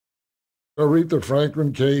Aretha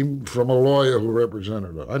Franklin came from a lawyer who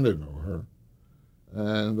represented her. I didn't know her.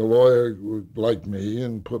 And the lawyer liked me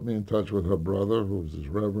and put me in touch with her brother, who was his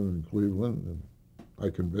reverend in Cleveland. And I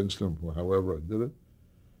convinced him, however I did it.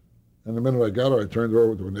 And the minute I got her, I turned her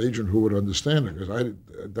over to an agent who would understand her, because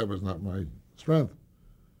that was not my strength.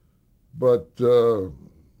 But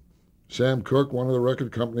Sam Cooke, one of the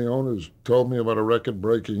record company owners, told me about a record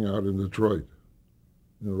breaking out in Detroit.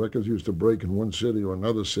 Records used to break in one city or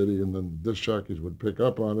another city, and then disc jockeys would pick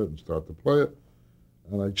up on it and start to play it.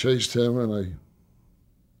 And I chased him, and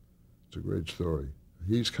it's a great story.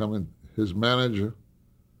 He's coming, his manager,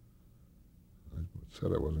 I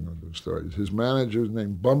said I wasn't going to do stories. His manager is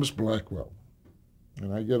named Bumps Blackwell.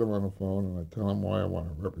 And I get him on the phone, and I tell him why I want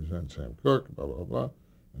to represent Sam Cooke, blah, blah, blah.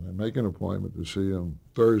 And I make an appointment to see him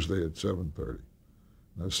Thursday at 7:30.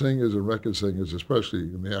 Now, singers and record singers, especially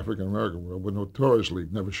in the African-American world, were notoriously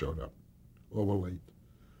never showed up or were late.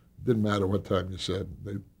 It didn't matter what time you said.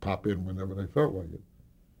 They'd pop in whenever they felt like it.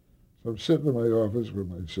 So I'm sitting in my office with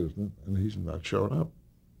my assistant, and he's not showing up.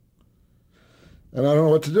 And I don't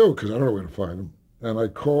know what to do, because I don't know where to find him. And I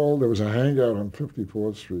called, there was a hangout on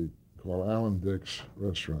 54th Street called Alan Dick's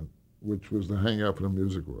Restaurant, which was the hangout for the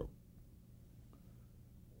music world.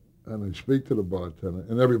 And I speak to the bartender,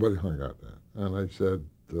 and everybody hung out there. And I said,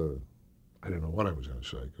 I didn't know what I was going to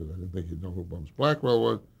say, because I didn't think he'd know who Bumps Blackwell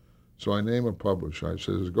was. So I name a publisher. I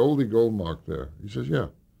said, is Goldie Goldmark there? He says, yeah.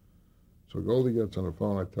 So Goldie gets on the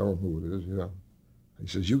phone. I tell him who it is, yeah. He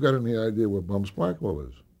says, you got any idea where Bumps Blackwell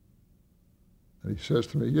is? And he says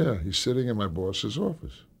to me, yeah, he's sitting in my boss's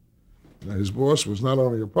office. Now, his boss was not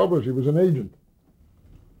only a publisher, he was an agent.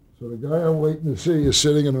 So the guy I'm waiting to see is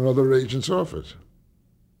sitting in another agent's office.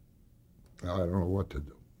 Now, I don't know what to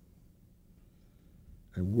do.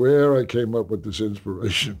 And where I came up with this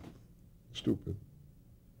inspiration, stupid.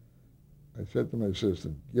 I said to my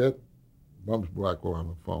assistant, get Bumps Blackwell on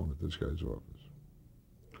the phone at this guy's office.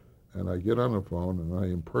 And I get on the phone and I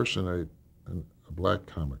impersonate a black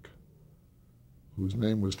comic whose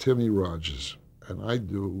name was Timmy Rogers. And I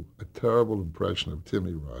do a terrible impression of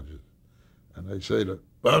Timmy Rogers. And I say to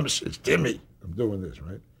Bumps, it's Timmy. I'm doing this,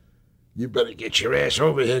 right? You better get your ass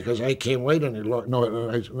over here, because I can't wait any longer. No,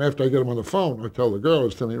 after I get him on the phone, I tell the girl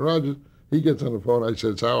it's Timmy Rogers. He gets on the phone. I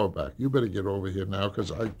said, it's Auerbach. You better get over here now,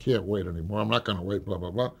 because I can't wait anymore. I'm not going to wait, blah,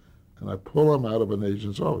 blah, blah. And I pull him out of an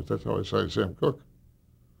agent's office. That's how I signed Sam Cooke.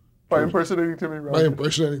 By impersonating Timmy Rogers? By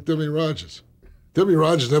impersonating Timmy Rogers. Timmy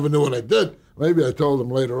Rogers never knew what I did. Maybe I told him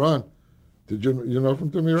later on. Did you know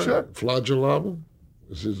from Timmy Rogers? Sure. Flagellava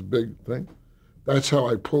was his big thing. That's how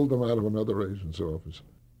I pulled him out of another agent's office.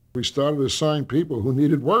 We started to sign people who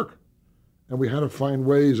needed work, and we had to find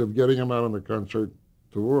ways of getting them out on the concert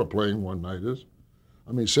tour or playing one-nighters.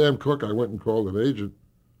 I mean, Sam Cooke, I went and called an agent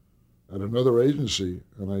at another agency,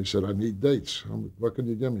 and I said, I need dates. What can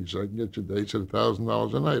you give me? He said, I can get you dates at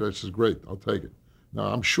 $1,000 a night. I said, great, I'll take it. Now,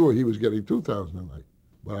 I'm sure he was getting $2,000 a night,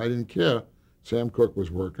 but I didn't care. Sam Cooke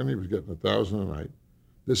was working. He was getting $1,000 a night.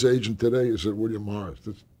 This agent today is at William Morris.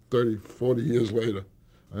 That's 30, 40 years later.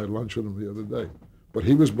 I had lunch with him the other day. But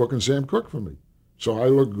he was booking Sam Cooke for me. So I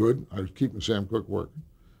looked good. I was keeping Sam Cooke working.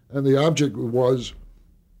 And the object was,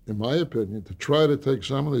 in my opinion, to try to take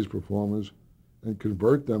some of these performers and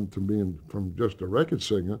convert them to being from just a record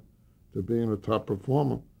singer to being a top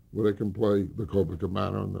performer where they can play the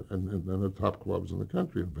Copacabana and the top clubs in the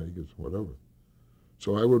country, in Vegas, whatever.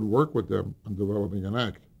 So I would work with them on developing an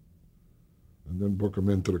act and then book them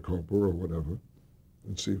into the Copa or whatever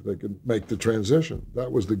and see if they could make the transition. That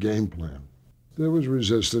was the game plan. There was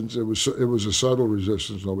resistance. It was a subtle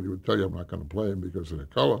resistance. Nobody would tell you I'm not going to play them because of their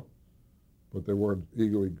color, but they weren't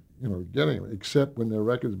eagerly, getting them. Except when their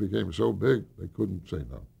records became so big, they couldn't say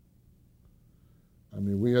no. I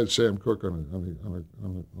mean, we had Sam Cooke on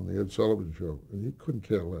the Ed Sullivan Show, and he couldn't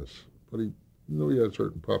care less, but he knew he had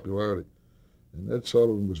certain popularity. And Ed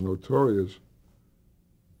Sullivan was notorious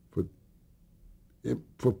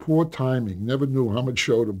for poor timing. Never knew how much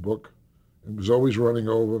show to book, and was always running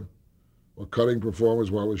over or cutting performers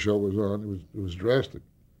while the show was on. It was drastic.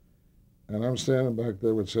 And I'm standing back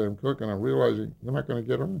there with Sam Cooke, and I'm realizing we're not going to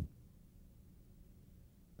get on.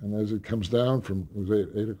 And as it comes down from, it was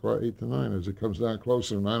 8 o'clock, 8 to 9, as it comes down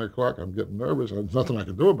closer to 9 o'clock, I'm getting nervous. There's nothing I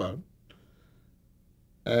can do about it.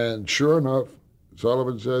 And sure enough,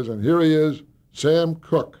 Sullivan says, and here he is, Sam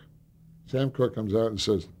Cooke. Sam Cooke comes out and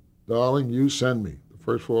says, darling, you send me. The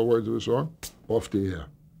first 4 words of the song, off the air.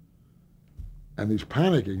 And he's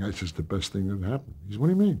panicking. I says, the best thing that happened. He says, what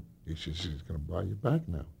do you mean? He says, he's going to buy you back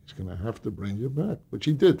now. He's going to have to bring you back, which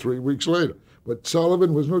he did 3 weeks later. But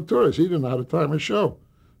Sullivan was notorious. He didn't know how to time a show.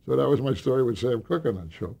 So that was my story with Sam Cooke on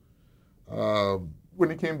that show. When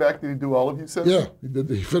he came back, did he do all of you sets? Yeah, he did.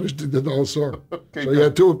 He finished. He did the whole song. Okay, So he good.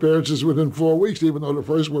 had 2 appearances within 4 weeks, even though the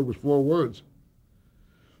first one was 4 words.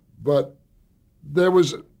 But there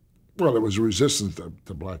was resistance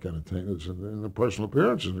to black entertainers in the personal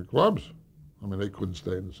appearances in clubs. I mean, they couldn't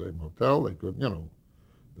stay in the same hotel. They couldn't,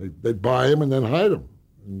 they'd buy them and then hide them.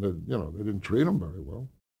 And they didn't treat them very well.